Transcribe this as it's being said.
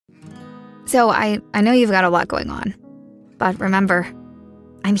So I know you've got a lot going on, but remember,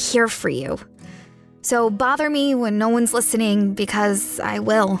 I'm here for you. So bother me when no one's listening, because I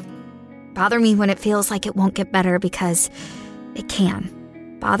will. Bother me when it feels like it won't get better, because it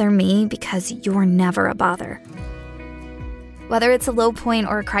can. Bother me because you're never a bother. Whether it's a low point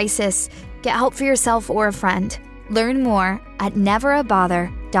or a crisis, get help for yourself or a friend. Learn more at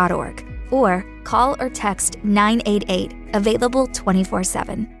neverabother.org or call or text 988, available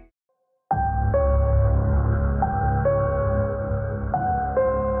 24/7.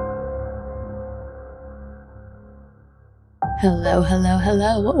 Hello, hello,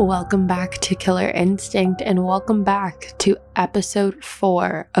 hello. Welcome back to Killer Instinct, and welcome back to episode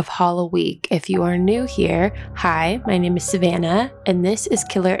 4 of Hollow Week. If you are new here, hi, my name is Savannah, and this is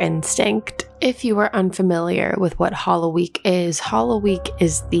Killer Instinct. If you are unfamiliar with what Hollow Week is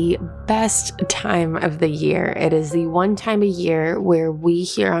the best time of the year. It is the one time a year where we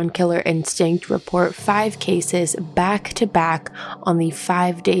here on Killer Instinct report 5 cases back to back on the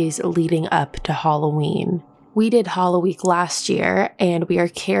 5 days leading up to Halloween. We did Hollow Week last year, and we are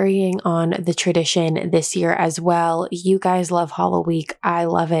carrying on the tradition this year as well. You guys love Hollow Week. I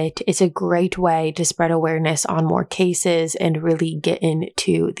love it. It's a great way to spread awareness on more cases and really get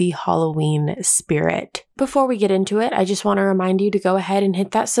into the Halloween spirit. Before we get into it, I just want to remind you to go ahead and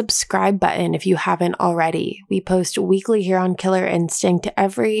hit that subscribe button if you haven't already. We post weekly here on Killer Instinct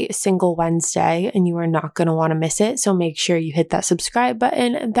every single Wednesday, and you are not going to want to miss it. So make sure you hit that subscribe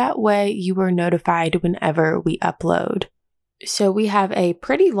button. That way you are notified whenever we upload. So we have a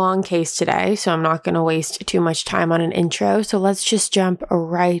pretty long case today, so I'm not going to waste too much time on an intro. So let's just jump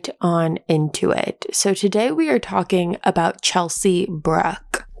right on into it. So today we are talking about Chelsea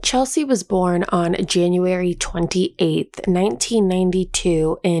Bruck. Chelsea was born on January 28th,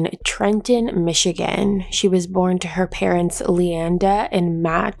 1992 in Trenton, Michigan. She was born to her parents Leanda and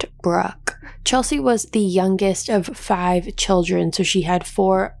Matt Bruck. Chelsea was the youngest of 5 children, so she had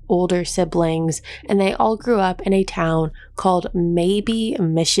 4 older siblings, and they all grew up in a town called Maybe,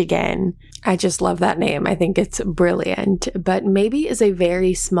 Michigan. I just love that name. I think it's brilliant. But Maybe is a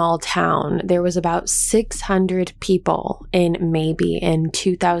very small town. There was about 600 people in Maybe in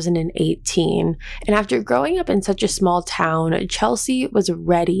 2018. And after growing up in such a small town, Chelsea was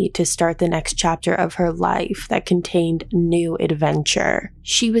ready to start the next chapter of her life that contained new adventure.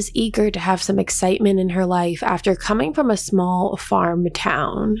 She was eager to have some excitement in her life after coming from a small farm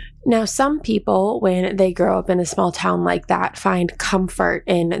town. Now, some people, when they grow up in a small town like that, find comfort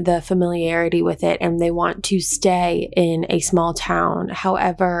in the familiarity with it and they want to stay in a small town.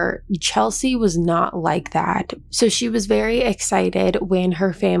 However, Chelsea was not like that. So she was very excited when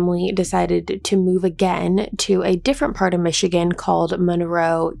her family decided to move again to a different part of Michigan called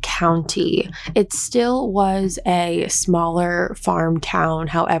Monroe County. It still was a smaller farm town.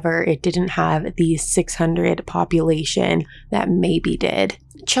 However, it didn't have the 600 population that Maybe did.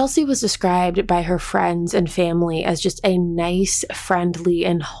 Chelsea was described by her friends and family as just a nice, friendly,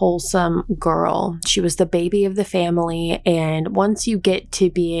 and wholesome girl. She was the baby of the family, and once you get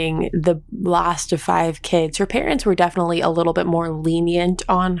to being the last of 5 kids, her parents were definitely a little bit more lenient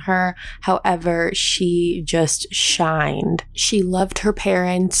on her. However, she just shined. She loved her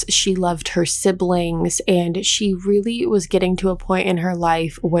parents, she loved her siblings, and she really was getting to a point in her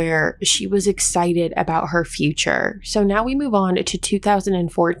life where she was excited about her future. So now we move on to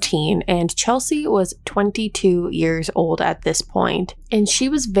 2014, and Chelsea was 22 years old at this point. And she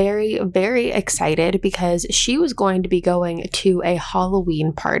was very, very excited because she was going to be going to a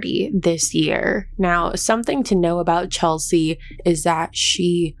Halloween party this year. Now, something to know about Chelsea is that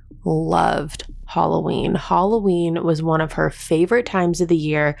she loved Halloween. Halloween was one of her favorite times of the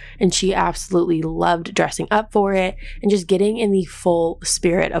year, and she absolutely loved dressing up for it and just getting in the full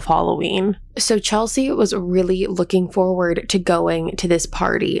spirit of Halloween. So Chelsea was really looking forward to going to this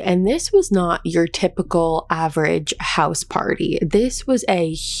party, and this was not your typical average house party. This was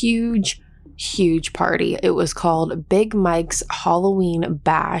a huge party. It was called Big Mike's Halloween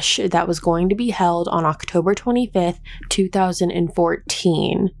Bash that was going to be held on October 25th,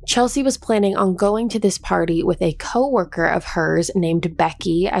 2014. Chelsea was planning on going to this party with a co-worker of hers named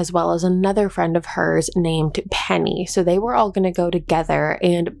Becky, as well as another friend of hers named Penny. So they were all going to go together,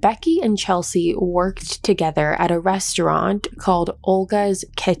 and Becky and Chelsea worked together at a restaurant called Olga's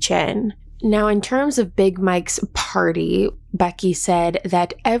Kitchen. Now, in terms of Big Mike's party, Becky said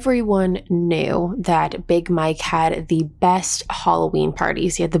that everyone knew that Big Mike had the best Halloween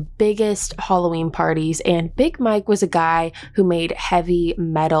parties. He had the biggest Halloween parties, and Big Mike was a guy who made heavy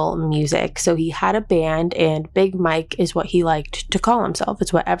metal music. So he had a band, and Big Mike is what he liked to call himself.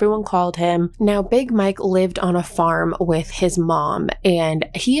 It's what everyone called him. Now, Big Mike lived on a farm with his mom, and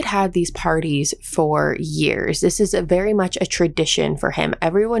he had had these parties for years. This is very much a tradition for him.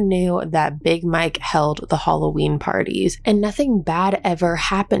 Everyone knew that Big Mike held the Halloween parties, and nothing bad ever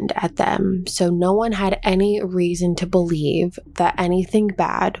happened at them, so no one had any reason to believe that anything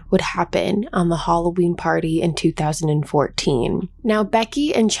bad would happen on the Halloween party in 2014. Now,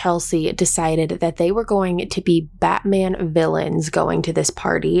 Becky and Chelsea decided that they were going to be Batman villains going to this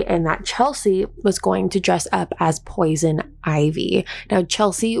party, and that Chelsea was going to dress up as Poison Ivy. Now,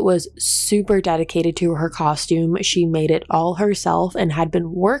 Chelsea was super dedicated to her costume. She made it all herself and had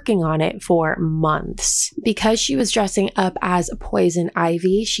been working on it for months. Because she was dressing up as Poison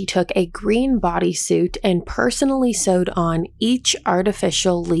Ivy, she took a green bodysuit and personally sewed on each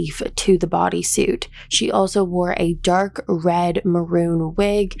artificial leaf to the bodysuit. She also wore a dark red maroon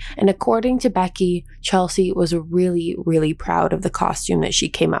wig, and according to Becky, Chelsea was really, really proud of the costume that she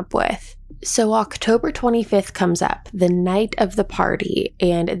came up with. So October 25th comes up, the night of the party,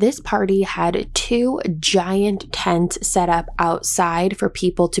 and this party had 2 giant tents set up outside for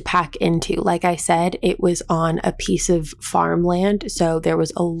people to pack into. Like I said, it was on a piece of farmland, so there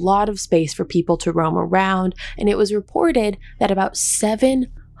was a lot of space for people to roam around, and it was reported that about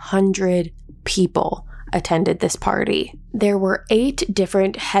 700 people attended this party. There were 8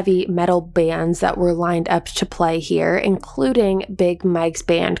 different heavy metal bands that were lined up to play here, including Big Mike's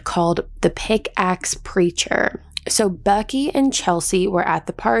band called the Pickaxe Preacher. So Becky and Chelsea were at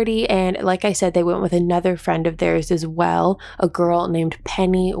the party, and like I said, they went with another friend of theirs as well, a girl named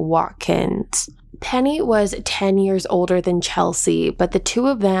Penny Watkins. Penny was 10 years older than Chelsea, but the two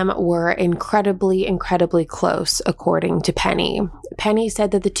of them were incredibly, incredibly close, according to Penny. Penny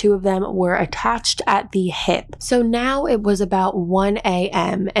said that the two of them were attached at the hip. So now it was about 1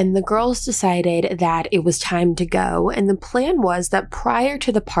 a.m. and the girls decided that it was time to go. And the plan was that prior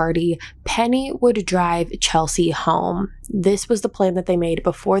to the party, Penny would drive Chelsea home. This was the plan that they made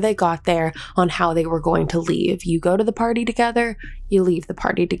before they got there on how they were going to leave. You go to the party together, you leave the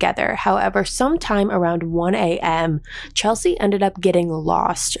party together. However, sometime around 1 a.m., Chelsea ended up getting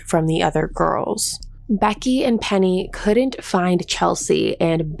lost from the other girls. Becky and Penny couldn't find Chelsea,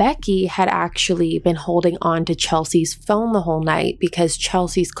 and Becky had actually been holding on to Chelsea's phone the whole night because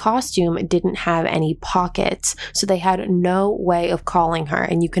Chelsea's costume didn't have any pockets, so they had no way of calling her.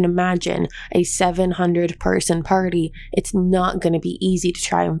 And you can imagine a 700-person party, it's not going to be easy to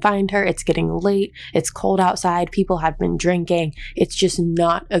try and find her. It's getting late, it's cold outside, people had been drinking. It's just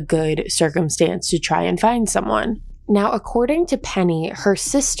not a good circumstance to try and find someone. Now, according to Penny, her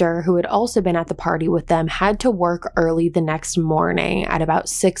sister, who had also been at the party with them, had to work early the next morning at about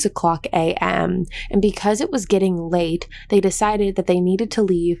 6 o'clock a.m. And because it was getting late, they decided that they needed to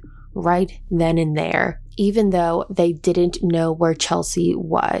leave right then and there, even though they didn't know where Chelsea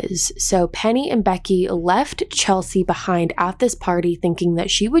was. So Penny and Becky left Chelsea behind at this party thinking that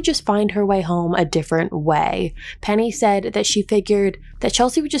she would just find her way home a different way. Penny said that she figured that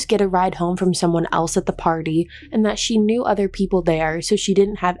Chelsea would just get a ride home from someone else at the party and that she knew other people there, so she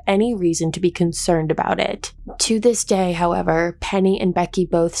didn't have any reason to be concerned about it. To this day, however, Penny and Becky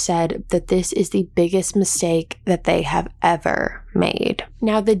both said that this is the biggest mistake that they have ever made.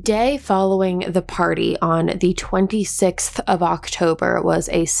 Now, the day following the party on the 26th of October was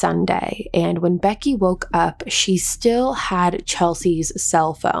a Sunday, and when Becky woke up, she still had Chelsea's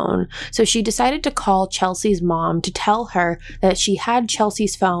cell phone. So she decided to call Chelsea's mom to tell her that she had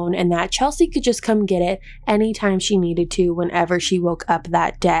Chelsea's phone and that Chelsea could just come get it anytime she needed to whenever she woke up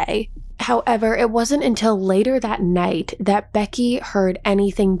that day. However, it wasn't until later that night that Becky heard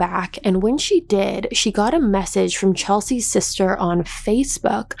anything back, and when she did, she got a message from Chelsea's sister on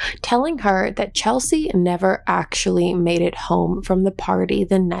Facebook telling her that Chelsea never actually made it home from the party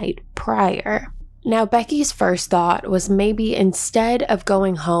the night prior. Now, Becky's first thought was maybe instead of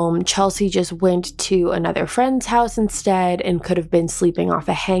going home, Chelsea just went to another friend's house instead and could have been sleeping off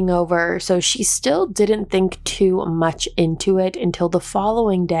a hangover, so she still didn't think too much into it until the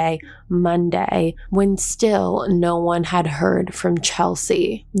following day, Monday, when still no one had heard from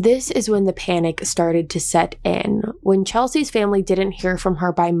Chelsea. This is when the panic started to set in. When Chelsea's family didn't hear from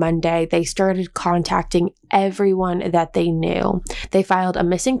her by Monday, they started contacting everyone that they knew. They filed a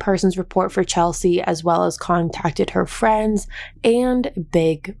missing persons report for Chelsea, as well as contacted her friends and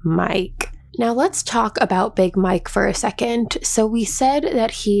Big Mike. Now let's talk about Big Mike for a second. So we said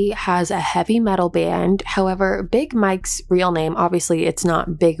that he has a heavy metal band. However, Big Mike's real name, obviously it's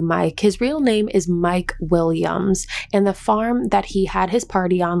not Big Mike. His real name is Mike Williams. And the farm that he had his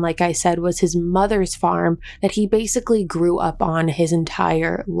party on, like I said, was his mother's farm that he basically grew up on his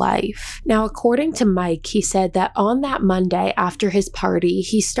entire life. Now, according to Mike, he said that on that Monday after his party,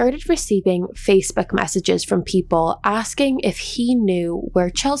 he started receiving Facebook messages from people asking if he knew where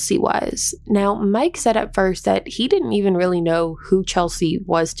Chelsea was. Now, Mike said at first that he didn't even really know who Chelsea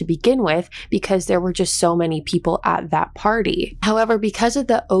was to begin with because there were just so many people at that party. However, because of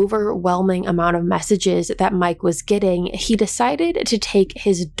the overwhelming amount of messages that Mike was getting, he decided to take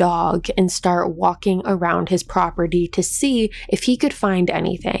his dog and start walking around his property to see if he could find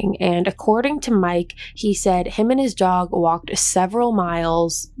anything. And according to Mike, he said him and his dog walked several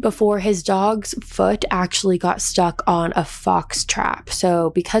miles before his dog's foot actually got stuck on a fox trap. So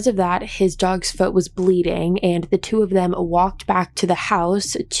because of that, his dog's foot was bleeding, and the two of them walked back to the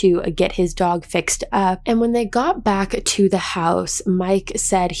house to get his dog fixed up. And when they got back to the house, Mike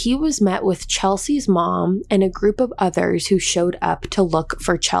said he was met with Chelsea's mom and a group of others who showed up to look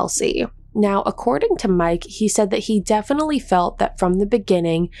for Chelsea. Now, according to Mike, he said that he definitely felt that from the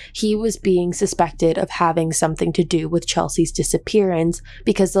beginning, he was being suspected of having something to do with Chelsea's disappearance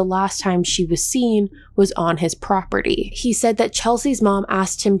because the last time she was seen was on his property. He said that Chelsea's mom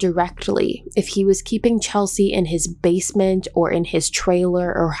asked him directly if he was keeping Chelsea in his basement or in his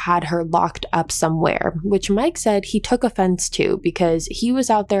trailer or had her locked up somewhere, which Mike said he took offense to because he was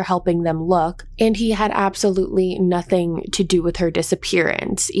out there helping them look and he had absolutely nothing to do with her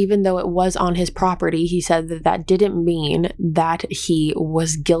disappearance. Even though it was on his property, he said that that didn't mean that he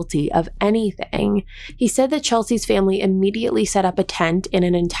was guilty of anything. He said that Chelsea's family immediately set up a tent in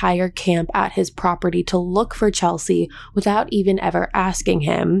an entire camp at his property to look for Chelsea without even ever asking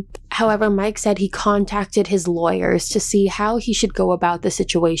him. However, Mike said he contacted his lawyers to see how he should go about the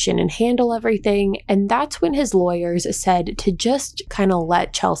situation and handle everything, and that's when his lawyers said to just kind of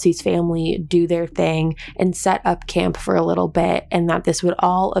let Chelsea's family do their thing and set up camp for a little bit, and that this would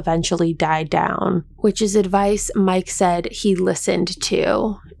all eventually die down, which is advice Mike said he listened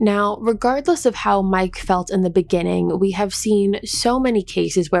to. Now, regardless of how Mike felt in the beginning, we have seen so many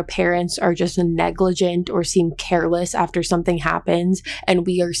cases where parents are just negligent or seem careless after something happens, and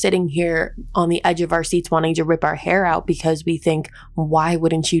we are sitting here on the edge of our seats wanting to rip our hair out because we think, why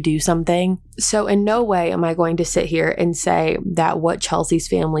wouldn't you do something? So in no way am I going to sit here and say that what Chelsea's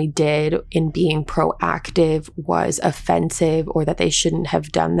family did in being proactive was offensive or that they shouldn't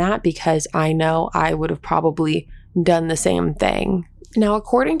have done that, because I know I would have probably done the same thing. Now,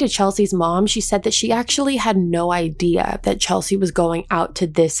 according to Chelsea's mom, she said that she actually had no idea that Chelsea was going out to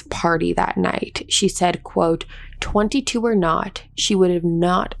this party that night. She said, quote, 22 or not, she would have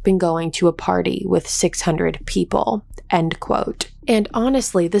not been going to a party with 600 people, end quote. And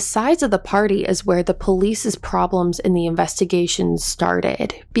honestly, the size of the party is where the police's problems in the investigation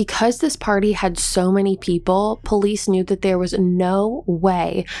started. Because this party had so many people, police knew that there was no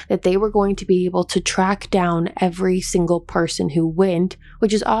way that they were going to be able to track down every single person who went,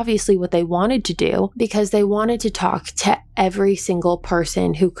 which is obviously what they wanted to do, because they wanted to talk to every single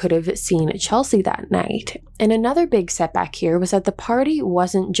person who could have seen Chelsea that night. And another big setback here was that the party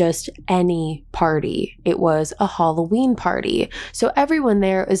wasn't just any party. It was a Halloween party. So everyone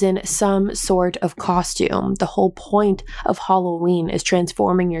there is in some sort of costume. The whole point of Halloween is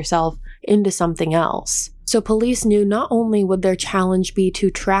transforming yourself into something else. So police knew not only would their challenge be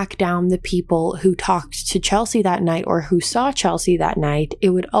to track down the people who talked to Chelsea that night or who saw Chelsea that night, it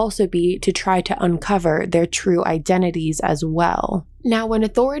would also be to try to uncover their true identities as well. Now, when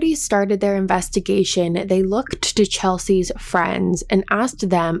authorities started their investigation, they looked to Chelsea's friends and asked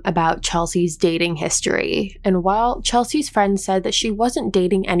them about Chelsea's dating history. And while Chelsea's friends said that she wasn't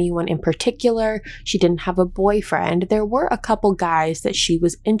dating anyone in particular, she didn't have a boyfriend, there were a couple guys that she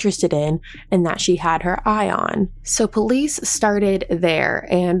was interested in and that she had her eye on. So police started there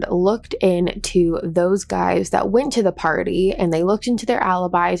and looked into those guys that went to the party, and they looked into their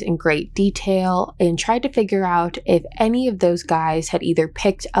alibis in great detail and tried to figure out if any of those guys had either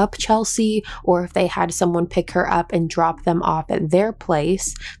picked up Chelsea or if they had someone pick her up and drop them off at their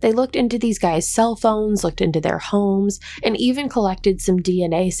place. They looked into these guys' cell phones, looked into their homes, and even collected some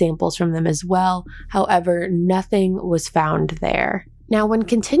DNA samples from them as well. However, nothing was found there. Now, when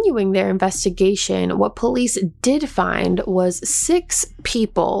continuing their investigation, what police did find was 6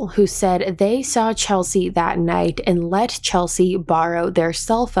 people who said they saw Chelsea that night and let Chelsea borrow their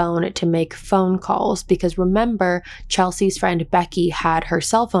cell phone to make phone calls, because remember, Chelsea's friend Becky had her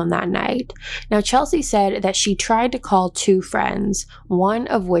cell phone that night. Now, Chelsea said that she tried to call 2 friends, one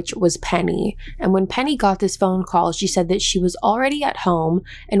of which was Penny, and when Penny got this phone call, she said that she was already at home,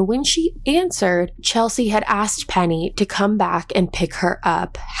 and when she answered, Chelsea had asked Penny to come back and pick her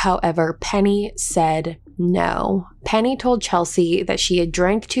up. However, Penny said no. Penny told Chelsea that she had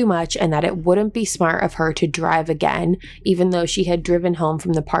drank too much and that it wouldn't be smart of her to drive again, even though she had driven home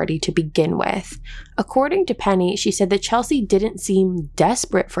from the party to begin with. According to Penny, she said that Chelsea didn't seem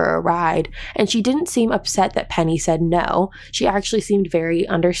desperate for a ride, and she didn't seem upset that Penny said no. She actually seemed very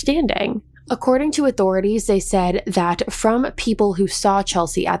understanding. According to authorities, they said that from people who saw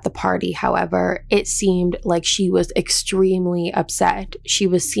Chelsea at the party, however, it seemed like she was extremely upset. She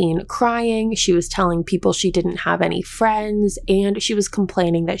was seen crying, she was telling people she didn't have any friends, and she was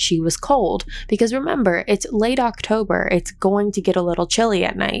complaining that she was cold. Because remember, it's late October, it's going to get a little chilly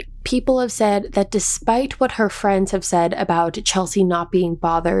at night. People have said that despite what her friends have said about Chelsea not being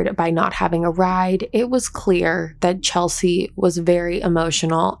bothered by not having a ride, it was clear that Chelsea was very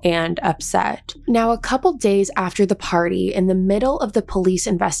emotional and upset. Now, a couple days after the party, in the middle of the police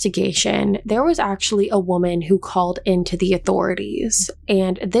investigation, there was actually a woman who called into the authorities.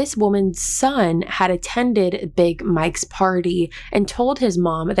 And this woman's son had attended Big Mike's party and told his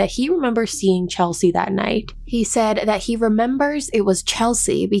mom that he remembers seeing Chelsea that night. He said that he remembers it was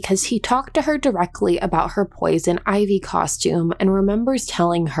Chelsea because he talked to her directly about her poison ivy costume and remembers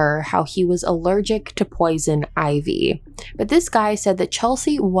telling her how he was allergic to poison ivy. But this guy said that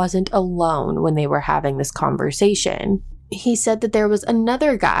Chelsea wasn't alone when they were having this conversation. He said that there was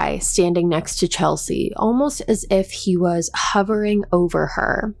another guy standing next to Chelsea, almost as if he was hovering over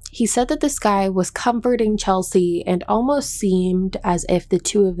her. He said that this guy was comforting Chelsea and almost seemed as if the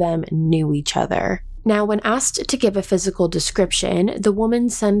two of them knew each other. Now, when asked to give a physical description, the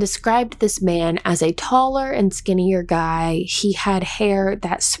woman's son described this man as a taller and skinnier guy. He had hair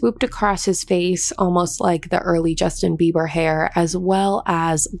that swooped across his face, almost like the early Justin Bieber hair, as well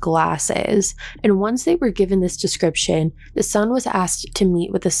as glasses. And once they were given this description, the son was asked to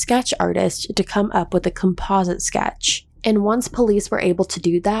meet with a sketch artist to come up with a composite sketch. And once police were able to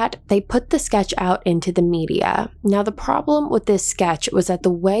do that, they put the sketch out into the media. Now, the problem with this sketch was that the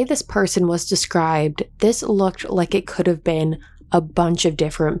way this person was described, this looked like it could have been a bunch of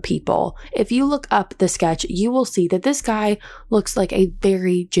different people. If you look up the sketch, you will see that this guy looks like a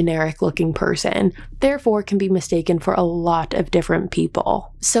very generic looking person, therefore can be mistaken for a lot of different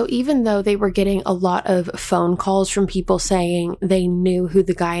people. So even though they were getting a lot of phone calls from people saying they knew who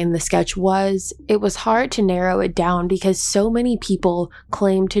the guy in the sketch was, it was hard to narrow it down because so many people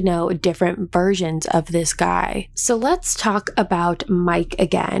claimed to know different versions of this guy. So let's talk about Mike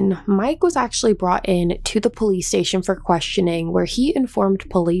again. Mike was actually brought in to the police station for questioning, where he informed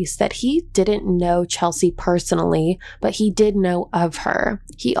police that he didn't know Chelsea personally, but he did know of her.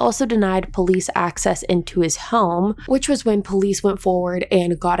 He also denied police access into his home, which was when police went forward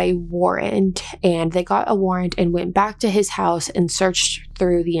and got a warrant. And they got a warrant and went back to his house and searched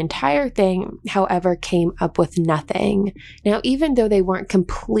through the entire thing, however, came up with nothing. Now, even though they weren't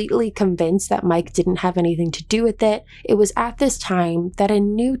completely convinced that Mike didn't have anything to do with it, it was at this time that a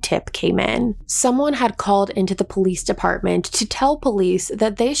new tip came in. Someone had called into the police department to tell police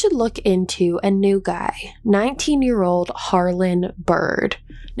that they should look into a new guy, 19-year-old Harlan Bird.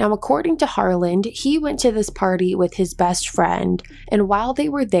 Now, according to Harlan, he went to this party with his best friend, and while they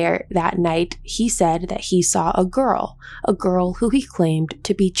were there that night, he said that he saw a girl who he claimed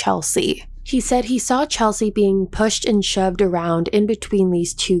to be Chelsea. He said he saw Chelsea being pushed and shoved around in between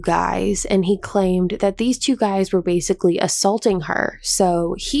these two guys, and he claimed that these two guys were basically assaulting her,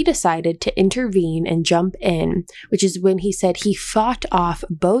 so he decided to intervene and jump in, which is when he said he fought off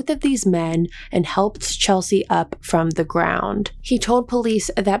both of these men and helped Chelsea up from the ground. He told police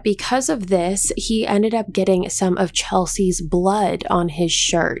that because of this, he ended up getting some of Chelsea's blood on his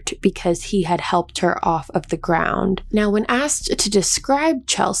shirt because he had helped her off of the ground. Now, when asked to describe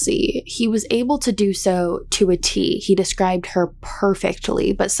Chelsea, he was able to do so to a T. He described her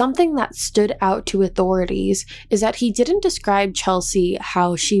perfectly, but something that stood out to authorities is that he didn't describe Chelsea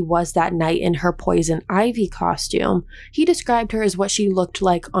how she was that night in her poison ivy costume. He described her as what she looked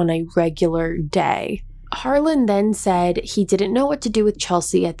like on a regular day. Harlan then said he didn't know what to do with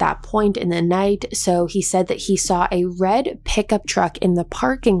Chelsea at that point in the night, so he said that he saw a red pickup truck in the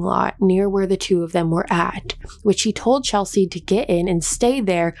parking lot near where the two of them were at, which he told Chelsea to get in and stay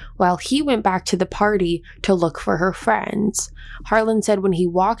there while he went back to the party to look for her friends. Harlan said when he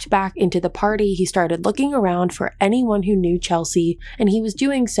walked back into the party, he started looking around for anyone who knew Chelsea, and he was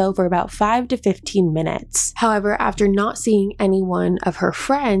doing so for about 5 to 15 minutes. However, after not seeing anyone of her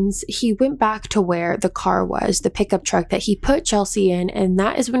friends, he went back to where the car was, the pickup truck that he put Chelsea in, and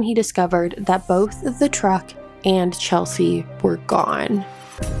that is when he discovered that both the truck and Chelsea were gone.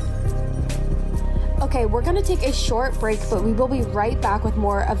 Okay, we're going to take a short break, but we will be right back with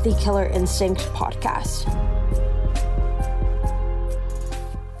more of the Killer Instinct podcast.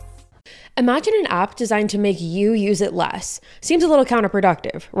 Imagine an app designed to make you use it less. Seems a little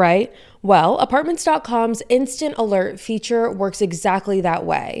counterproductive, right? Well, Apartments.com's Instant Alert feature works exactly that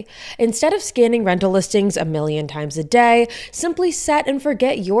way. Instead of scanning rental listings a million times a day, simply set and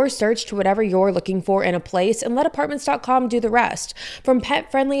forget your search to whatever you're looking for in a place and let Apartments.com do the rest. From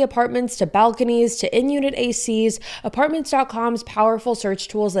pet-friendly apartments to balconies to in-unit ACs, Apartments.com's powerful search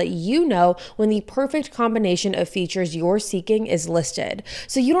tools let you know when the perfect combination of features you're seeking is listed.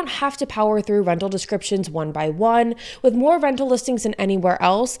 So you don't have to power through rental descriptions one by one. With more rental listings than anywhere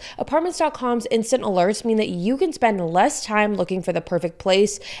else, Apartments.com's instant alerts mean that you can spend less time looking for the perfect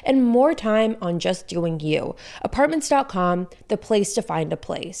place and more time on just doing you. Apartments.com, the place to find a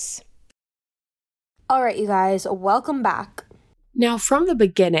place. All right, you guys, welcome back. Now, from the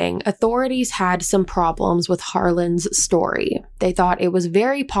beginning, authorities had some problems with Harlan's story. They thought it was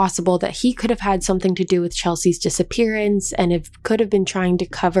very possible that he could have had something to do with Chelsea's disappearance and could have been trying to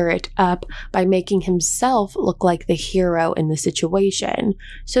cover it up by making himself look like the hero in the situation.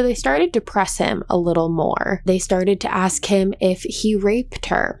 So they started to press him a little more. They started to ask him if he raped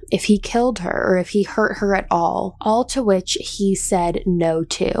her, if he killed her, or if he hurt her at all to which he said no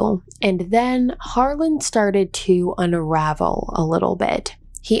to. And then Harlan started to unravel a little bit.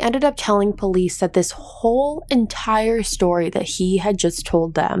 He ended up telling police that this whole entire story that he had just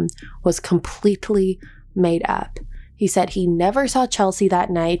told them was completely made up. He said he never saw Chelsea that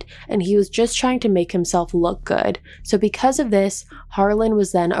night and he was just trying to make himself look good. So because of this, Harlan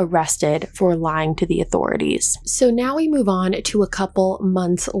was then arrested for lying to the authorities. So now we move on to a couple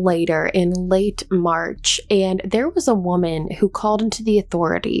months later in late March, and there was a woman who called into the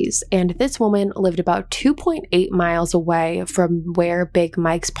authorities, and this woman lived about 2.8 miles away from where Big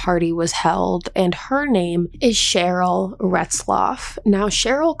Mike's party was held, and her name is Cheryl Retzloff. Now,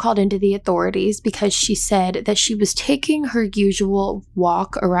 Cheryl called into the authorities because she said that she was taking her usual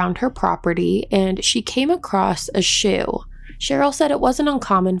walk around her property and she came across a shoe. Cheryl said it wasn't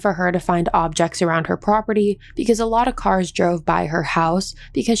uncommon for her to find objects around her property because a lot of cars drove by her house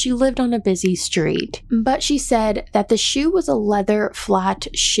because she lived on a busy street. But she said that the shoe was a leather flat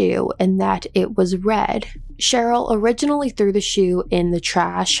shoe and that it was red. Cheryl originally threw the shoe in the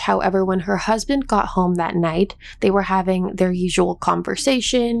trash. However, when her husband got home that night, they were having their usual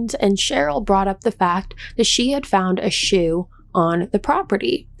conversations, and Cheryl brought up the fact that she had found a shoe on the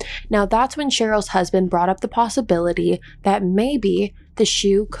property. Now, that's when Cheryl's husband brought up the possibility that maybe the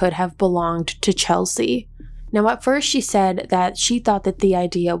shoe could have belonged to Chelsea. Now, at first she said that she thought that the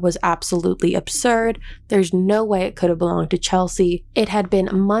idea was absolutely absurd. There's no way it could have belonged to Chelsea. It had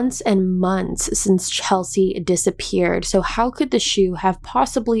been months and months since Chelsea disappeared, so how could the shoe have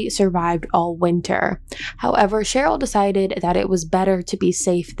possibly survived all winter? However, Cheryl decided that it was better to be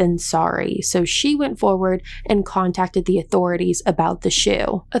safe than sorry, so she went forward and contacted the authorities about the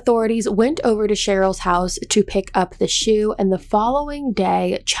shoe. Authorities went over to Cheryl's house to pick up the shoe, and the following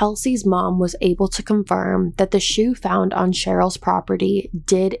day, Chelsea's mom was able to confirm that the shoe found on Cheryl's property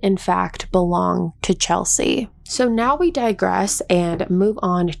did in fact belong to Chelsea. So now we digress and move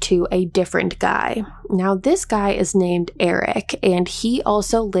on to a different guy. Now this guy is named Eric, and he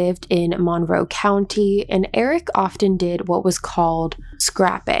also lived in Monroe County, and Eric often did what was called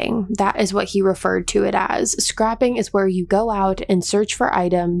scrapping. That is what he referred to it as. Scrapping is where you go out and search for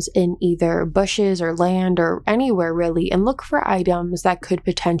items in either bushes or land or anywhere really, and look for items that could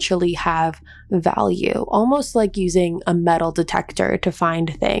potentially have value, almost like using a metal detector to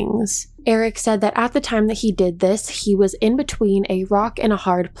find things. Eric said that at the time that he did this, he was in between a rock and a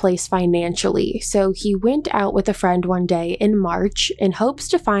hard place financially, so he went out with a friend one day in March in hopes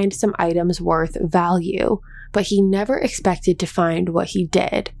to find some items worth value, but he never expected to find what he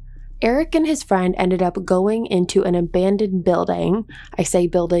did. Eric and his friend ended up going into an abandoned building. I say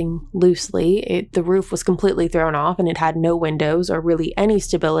building loosely. The roof was completely thrown off and it had no windows or really any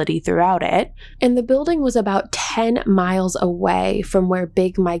stability throughout it. And the building was about 10 miles away from where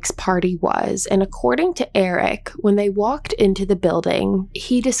Big Mike's party was. And according to Eric, when they walked into the building,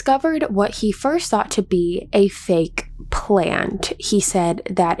 he discovered what he first thought to be a fake plant. He said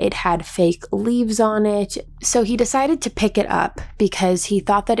that it had fake leaves on it, so he decided to pick it up because he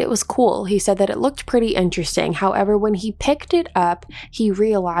thought that it was cool. He said that it looked pretty interesting. However, when he picked it up, he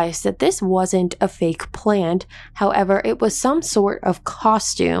realized that this wasn't a fake plant. However, it was some sort of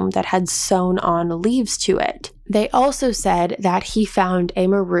costume that had sewn on leaves to it. They also said that he found a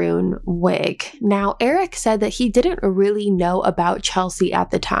maroon wig. Now, Eric said that he didn't really know about Chelsea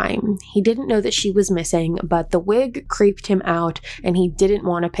at the time. He didn't know that she was missing, but the wig creeped him out and he didn't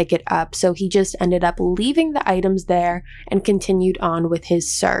want to pick it up, so he just ended up leaving the items there and continued on with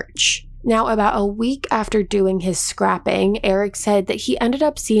his search. Now, about a week after doing his scrapping, Eric said that he ended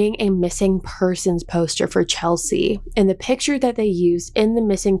up seeing a missing persons poster for Chelsea. And the picture that they used in the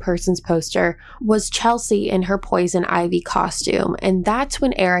missing persons poster was Chelsea in her poison ivy costume. And that's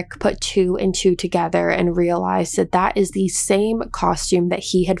when Eric put 2 and 2 together and realized that that is the same costume that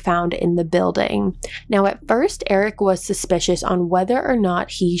he had found in the building. Now, at first, Eric was suspicious on whether or not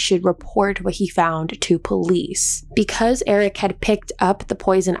he should report what he found to police. Because Eric had picked up the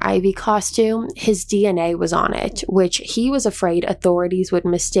poison ivy costume, his DNA was on it, which he was afraid authorities would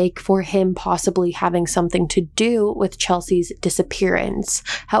mistake for him possibly having something to do with Chelsea's disappearance.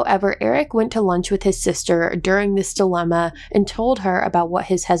 However, Eric went to lunch with his sister during this dilemma and told her about what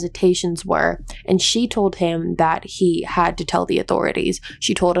his hesitations were, and she told him that he had to tell the authorities.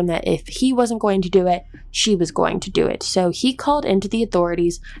 She told him that if he wasn't going to do it, she was going to do it. So he called into the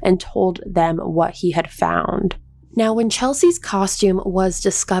authorities and told them what he had found. Now, when Chelsea's costume was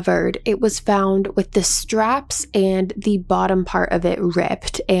discovered, it was found with the straps and the bottom part of it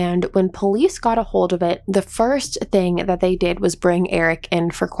ripped. And when police got a hold of it, the first thing that they did was bring Eric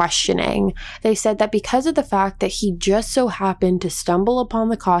in for questioning. They said that because of the fact that he just so happened to stumble upon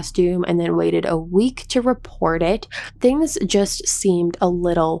the costume and then waited a week to report it, things just seemed a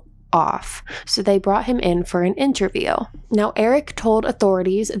little off. So they brought him in for an interview. Now, Eric told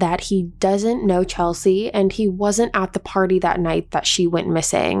authorities that he doesn't know Chelsea and he wasn't at the party that night that she went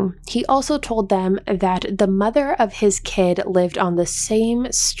missing. He also told them that the mother of his kid lived on the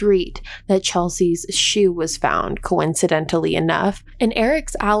same street that Chelsea's shoe was found, coincidentally enough. And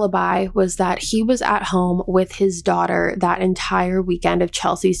Eric's alibi was that he was at home with his daughter that entire weekend of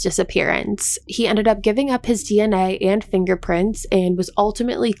Chelsea's disappearance. He ended up giving up his DNA and fingerprints and was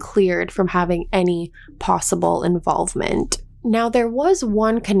ultimately cleared from having any possible involvement. Now, there was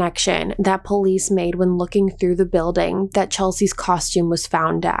one connection that police made when looking through the building that Chelsea's costume was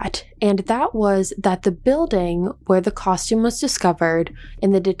found at, and that was that the building where the costume was discovered,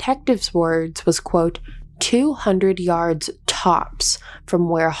 in the detective's words, was, quote, 200 yards tops from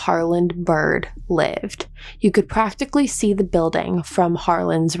where Harland Bird lived. You could practically see the building from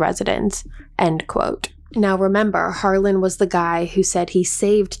Harlan's residence, end quote. Now remember, Harlan was the guy who said he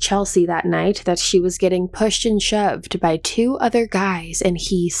saved Chelsea that night, that she was getting pushed and shoved by 2 other guys, and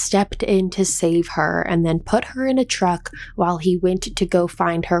he stepped in to save her and then put her in a truck while he went to go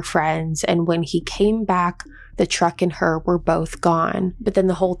find her friends. And when he came back, the truck and her were both gone. But then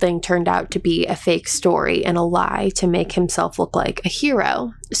the whole thing turned out to be a fake story and a lie to make himself look like a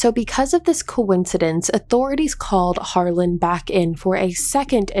hero. So because of this coincidence, authorities called Harlan back in for a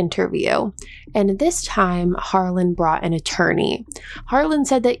second interview. And this time, Harlan brought an attorney. Harlan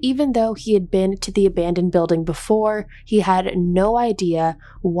said that even though he had been to the abandoned building before, he had no idea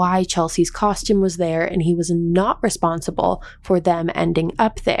why Chelsea's costume was there, and he was not responsible for them ending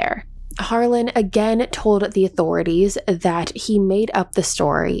up there. Harlan again told the authorities that he made up the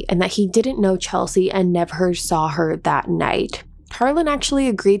story and that he didn't know Chelsea and never saw her that night. Harlan actually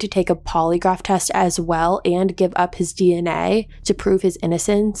agreed to take a polygraph test as well and give up his DNA to prove his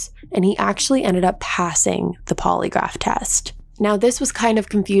innocence, and he actually ended up passing the polygraph test. Now, this was kind of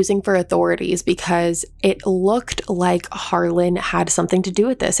confusing for authorities because it looked like Harlan had something to do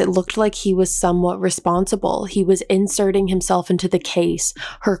with this. It looked like he was somewhat responsible. He was inserting himself into the case.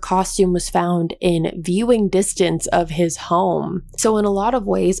 Her costume was found in viewing distance of his home. So in a lot of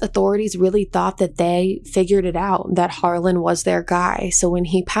ways, authorities really thought that they figured it out, that Harlan was their guy. So when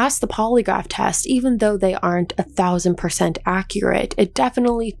he passed the polygraph test, even though they aren't 1,000% accurate, it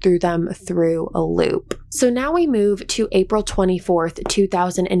definitely threw them through a loop. So now we move to April 24th,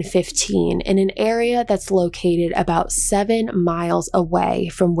 2015, in an area that's located about 7 miles away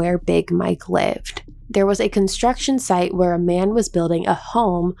from where Big Mike lived. there was a construction site where a man was building a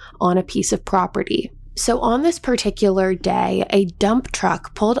home on a piece of property. So on this particular day, a dump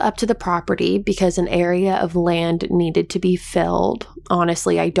truck pulled up to the property because an area of land needed to be filled.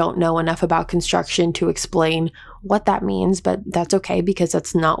 Honestly, I don't know enough about construction to explain what that means, but that's okay because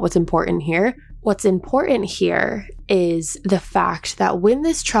that's not what's important here. What's important here is the fact that when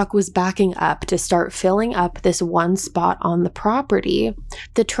this truck was backing up to start filling up this one spot on the property,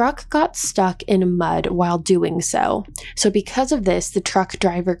 the truck got stuck in mud while doing so. So because of this, the truck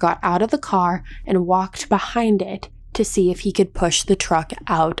driver got out of the car and walked behind it to see if he could push the truck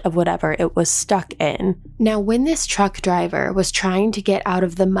out of whatever it was stuck in. Now, when this truck driver was trying to get out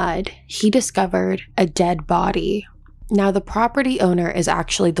of the mud, he discovered a dead body. Now, the property owner is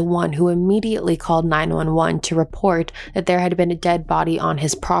actually the one who immediately called 911 to report that there had been a dead body on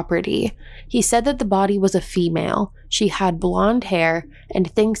his property. He said that the body was a female. She had blonde hair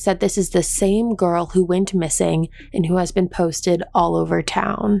and thinks that this is the same girl who went missing and who has been posted all over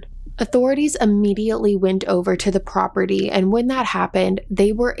town. Authorities immediately went over to the property, and when that happened,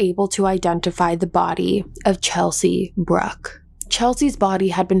 they were able to identify the body of Chelsea Bruck. Chelsea's body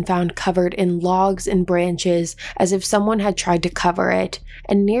had been found covered in logs and branches as if someone had tried to cover it,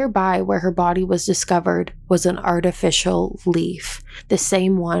 and nearby where her body was discovered was an artificial leaf, the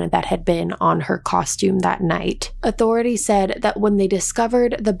same one that had been on her costume that night. Authorities said that when they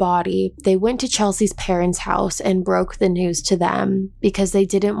discovered the body, they went to Chelsea's parents' house and broke the news to them because they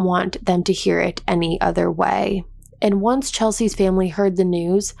didn't want them to hear it any other way. And once Chelsea's family heard the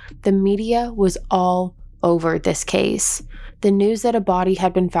news, the media was all over this case. The news that a body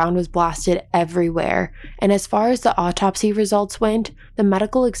had been found was blasted everywhere, and as far as the autopsy results went, the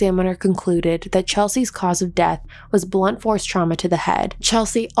medical examiner concluded that Chelsea's cause of death was blunt force trauma to the head.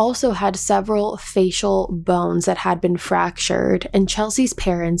 Chelsea also had several facial bones that had been fractured, and Chelsea's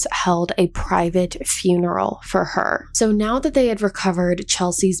parents held a private funeral for her. So now that they had recovered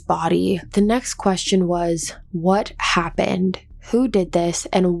Chelsea's body, the next question was, what happened? Who did this,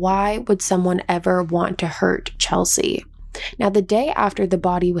 and why would someone ever want to hurt Chelsea? Now, the day after the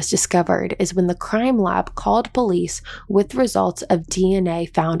body was discovered is when the crime lab called police with results of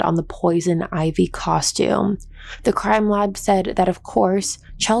DNA found on the poison ivy costume. The crime lab said that, of course,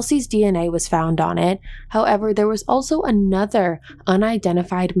 Chelsea's DNA was found on it. However, there was also another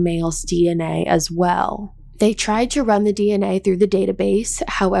unidentified male's DNA as well. They tried to run the DNA through the database,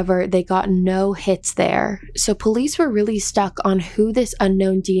 however, they got no hits there. So police were really stuck on who this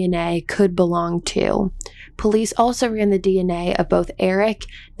unknown DNA could belong to. Police also ran the DNA of both Eric,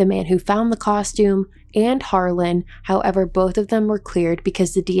 the man who found the costume, and Harlan, however, both of them were cleared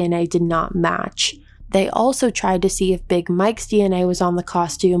because the DNA did not match. They also tried to see if Big Mike's DNA was on the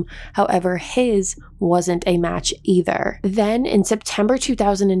costume, however, his wasn't a match either. Then, in September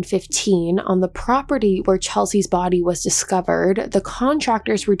 2015, on the property where Chelsea's body was discovered, the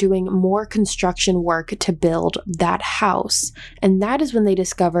contractors were doing more construction work to build that house, and that is when they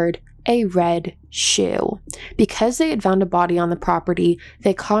discovered a red shoe. Because they had found a body on the property,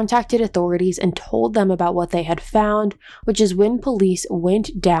 they contacted authorities and told them about what they had found, which is when police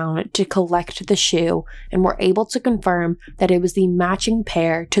went down to collect the shoe and were able to confirm that it was the matching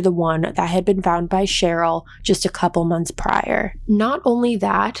pair to the one that had been found by Cheryl just a couple months prior. Not only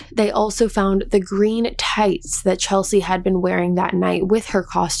that, they also found the green tights that Chelsea had been wearing that night with her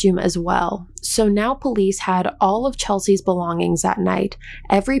costume as well. So now police had all of Chelsea's belongings that night,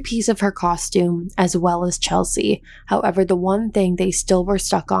 every piece of her costume, as well as Chelsea. However, the one thing they still were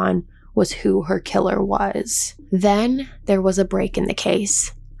stuck on was who her killer was. Then there was a break in the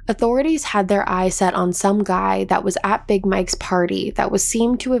case. Authorities had their eyes set on some guy that was at Big Mike's party that was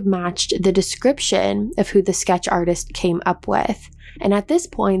seemed to have matched the description of who the sketch artist came up with. And at this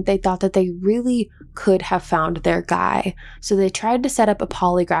point, they thought that they really could have found their guy. So they tried to set up a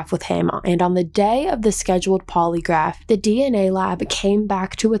polygraph with him. And on the day of the scheduled polygraph, the DNA lab came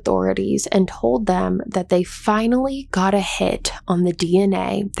back to authorities and told them that they finally got a hit on the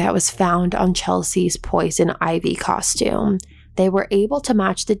DNA that was found on Chelsea's poison ivy costume. They were able to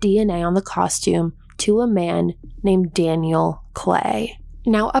match the DNA on the costume to a man named Daniel Clay.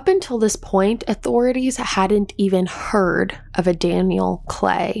 Now, up until this point, authorities hadn't even heard of a Daniel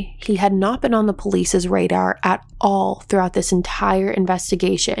Clay. He had not been on the police's radar at all throughout this entire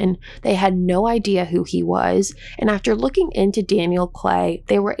investigation. They had no idea who he was, and after looking into Daniel Clay,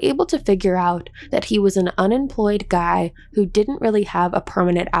 they were able to figure out that he was an unemployed guy who didn't really have a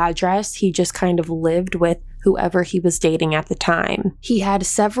permanent address. He just kind of lived with whoever he was dating at the time. He had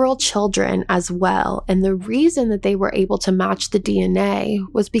several children as well, and the reason that they were able to match the DNA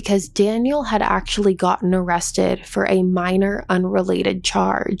was because Daniel had actually gotten arrested for a minor unrelated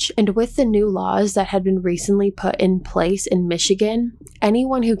charge. And with the new laws that had been recently put in place in Michigan,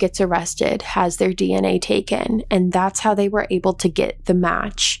 anyone who gets arrested has their DNA taken, and that's how they were able to get the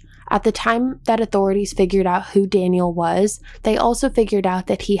match. At the time that authorities figured out who Daniel was, they also figured out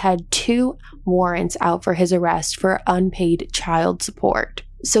that he had 2 warrants out for his arrest for unpaid child support.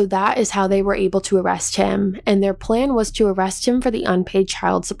 So that is how they were able to arrest him, and their plan was to arrest him for the unpaid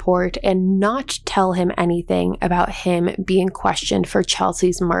child support and not tell him anything about him being questioned for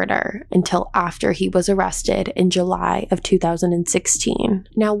Chelsea's murder until after he was arrested in July of 2016.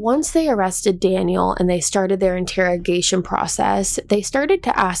 Now, once they arrested Daniel and they started their interrogation process, they started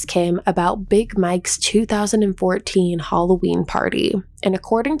to ask him about Big Mike's 2014 Halloween party. And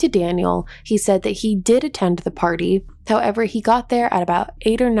according to Daniel, he said that he did attend the party. However, he got there at about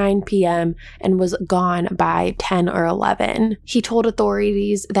 8 or 9 p.m. and was gone by 10 or 11. He told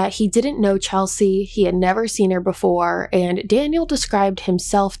authorities that he didn't know Chelsea, he had never seen her before, and Daniel described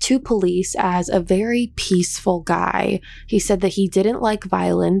himself to police as a very peaceful guy. He said that he didn't like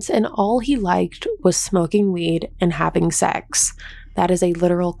violence and all he liked was smoking weed and having sex. That is a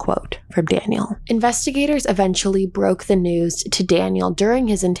literal quote from Daniel. Investigators eventually broke the news to Daniel during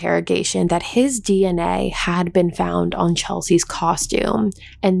his interrogation that his DNA had been found on Chelsea's costume,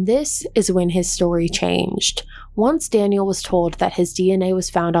 and this is when his story changed. Once Daniel was told that his DNA was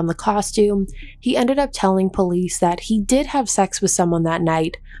found on the costume, he ended up telling police that he did have sex with someone that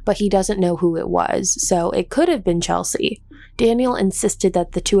night, but he doesn't know who it was, so it could have been Chelsea. Daniel insisted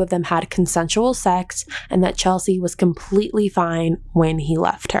that the 2 of them had consensual sex and that Chelsea was completely fine when he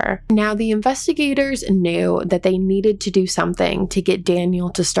left her. Now, the investigators knew that they needed to do something to get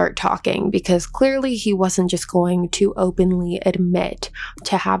Daniel to start talking because clearly he wasn't just going to openly admit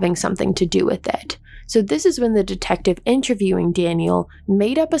to having something to do with it. So this is when the detective interviewing Daniel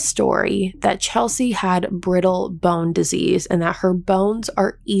made up a story that Chelsea had brittle bone disease and that her bones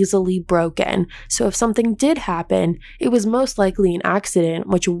are easily broken. So if something did happen, it was most likely an accident,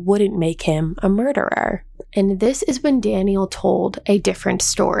 which wouldn't make him a murderer. And this is when Daniel told a different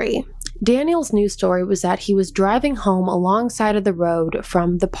story. Daniel's news story was that he was driving home alongside of the road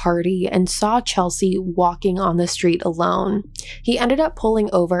from the party and saw Chelsea walking on the street alone. He ended up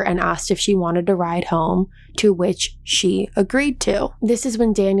pulling over and asked if she wanted to ride home, to which she agreed to. This is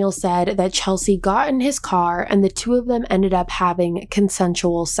when Daniel said that Chelsea got in his car and the 2 of them ended up having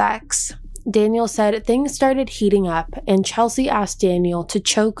consensual sex. Daniel said things started heating up and Chelsea asked Daniel to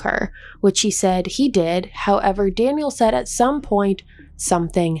choke her, which he said he did. However, Daniel said at some point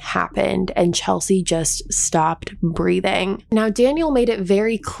something happened and Chelsea just stopped breathing. Now, Daniel made it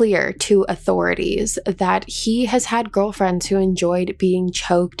very clear to authorities that he has had girlfriends who enjoyed being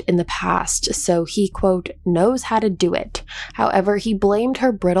choked in the past, so he, quote, knows how to do it. However, he blamed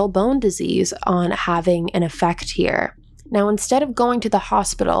her brittle bone disease on having an effect here. Now, instead of going to the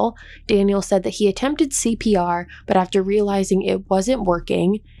hospital, Daniel said that he attempted CPR, but after realizing it wasn't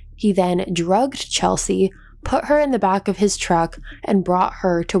working, he then drugged Chelsea, put her in the back of his truck, and brought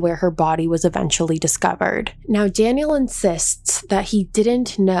her to where her body was eventually discovered. Now, Daniel insists that he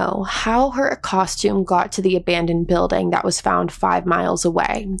didn't know how her costume got to the abandoned building that was found 5 miles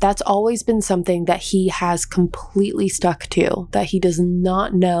away. That's always been something that he has completely stuck to, that he does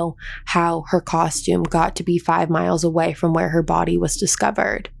not know how her costume got to be 5 miles away from where her body was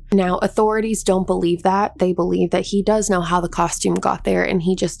discovered. Now, authorities don't believe that. They believe that he does know how the costume got there and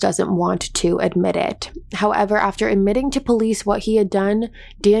he just doesn't want to admit it. However, after admitting to police what he had done,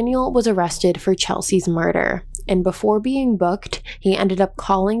 Daniel was arrested for Chelsea's murder. And before being booked, he ended up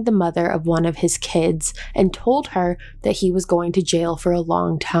calling the mother of one of his kids and told her that he was going to jail for a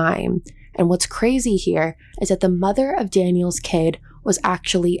long time. And what's crazy here is that the mother of Daniel's kid was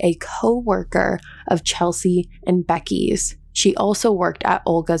actually a co-worker of Chelsea and Becky's. She also worked at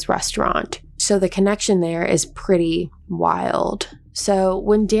Olga's restaurant, so the connection there is pretty wild. So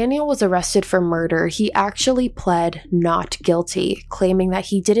when Daniel was arrested for murder, he actually pled not guilty, claiming that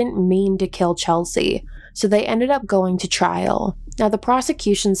he didn't mean to kill Chelsea. So they ended up going to trial. Now, the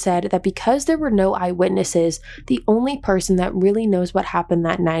prosecution said that because there were no eyewitnesses, the only person that really knows what happened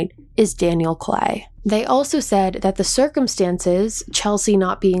that night is Daniel Clay. They also said that the circumstances, Chelsea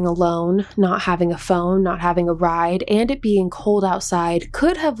not being alone, not having a phone, not having a ride, and it being cold outside,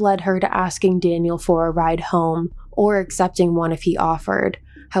 could have led her to asking Daniel for a ride home or accepting one if he offered.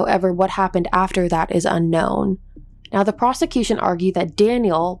 However, what happened after that is unknown. Now, the prosecution argued that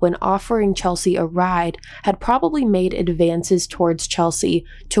Daniel, when offering Chelsea a ride, had probably made advances towards Chelsea,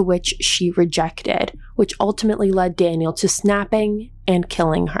 to which she rejected, which ultimately led Daniel to snapping and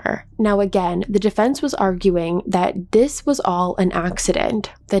killing her. Now again, the defense was arguing that this was all an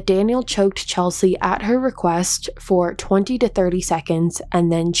accident, that Daniel choked Chelsea at her request for 20 to 30 seconds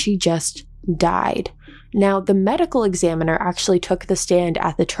and then she just died. Now, the medical examiner actually took the stand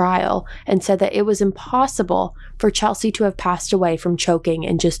at the trial and said that it was impossible for Chelsea to have passed away from choking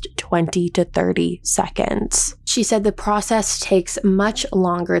in just 20 to 30 seconds. She said the process takes much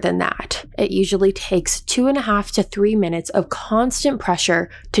longer than that. It usually takes 2.5 to 3 minutes of constant pressure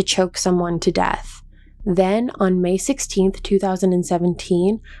to choke someone to death. Then, on May 16th,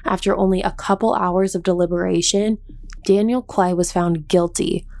 2017, after only a couple hours of deliberation, Daniel Clay was found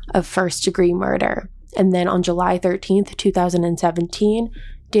guilty of first-degree murder. And then on July 13th, 2017,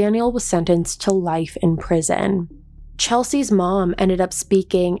 Daniel was sentenced to life in prison. Chelsea's mom ended up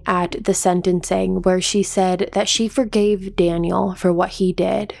speaking at the sentencing where she said that she forgave Daniel for what he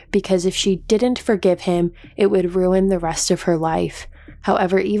did because if she didn't forgive him, it would ruin the rest of her life.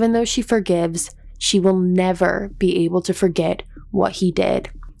 However, even though she forgives, she will never be able to forget what he did.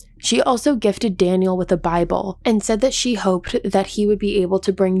 She also gifted Daniel with a Bible and said that she hoped that he would be able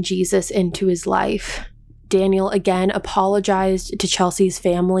to bring Jesus into his life. Daniel again apologized to Chelsea's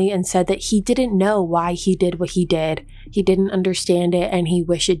family and said that he didn't know why he did what he did. He didn't understand it and he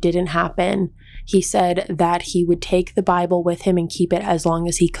wished it didn't happen. He said that he would take the Bible with him and keep it as long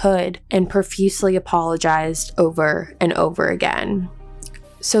as he could, and profusely apologized over and over again.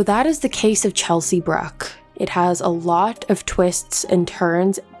 So that is the case of Chelsea Bruck. It has a lot of twists and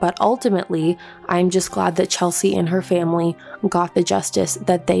turns, but ultimately, I'm just glad that Chelsea and her family got the justice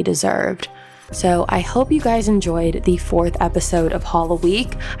that they deserved. So I hope you guys enjoyed the 4th episode of Halloween.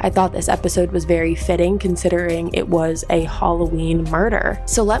 I thought this episode was very fitting considering it was a Halloween murder.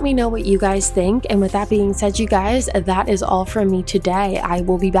 So let me know what you guys think. And with that being said, you guys, that is all from me today. I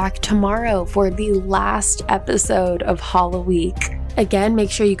will be back tomorrow for the last episode of Halloween. Again, make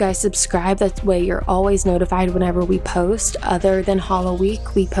sure you guys subscribe. That way you're always notified whenever we post. Other than Halloween,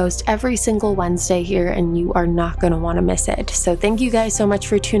 we post every single Wednesday here and you are not going to want to miss it. So thank you guys so much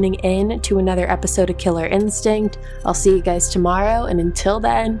for tuning in to another episode of Killer Instinct. I'll see you guys tomorrow, and until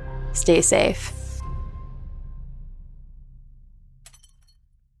then, stay safe.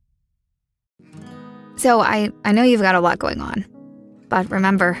 So I know you've got a lot going on, but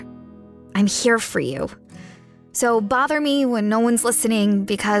remember, I'm here for you. So bother me when no one's listening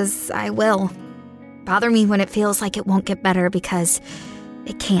because I will. Bother me when it feels like it won't get better because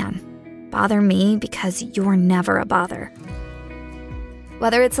it can. Bother me because you're never a bother.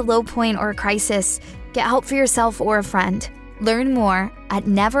 Whether it's a low point or a crisis, get help for yourself or a friend. Learn more at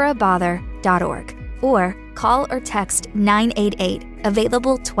neverabother.org or call or text 988,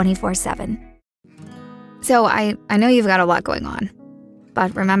 available 24/7. So I know you've got a lot going on,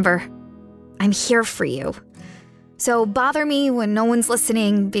 but remember, I'm here for you. So bother me when no one's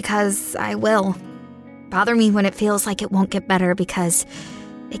listening because I will. Bother me when it feels like it won't get better because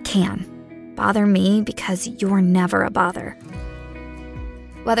it can. Bother me because you're never a bother.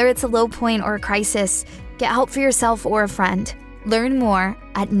 Whether it's a low point or a crisis, get help for yourself or a friend. Learn more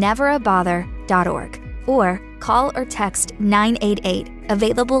at neverabother.org or call or text 988,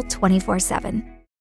 available 24/7.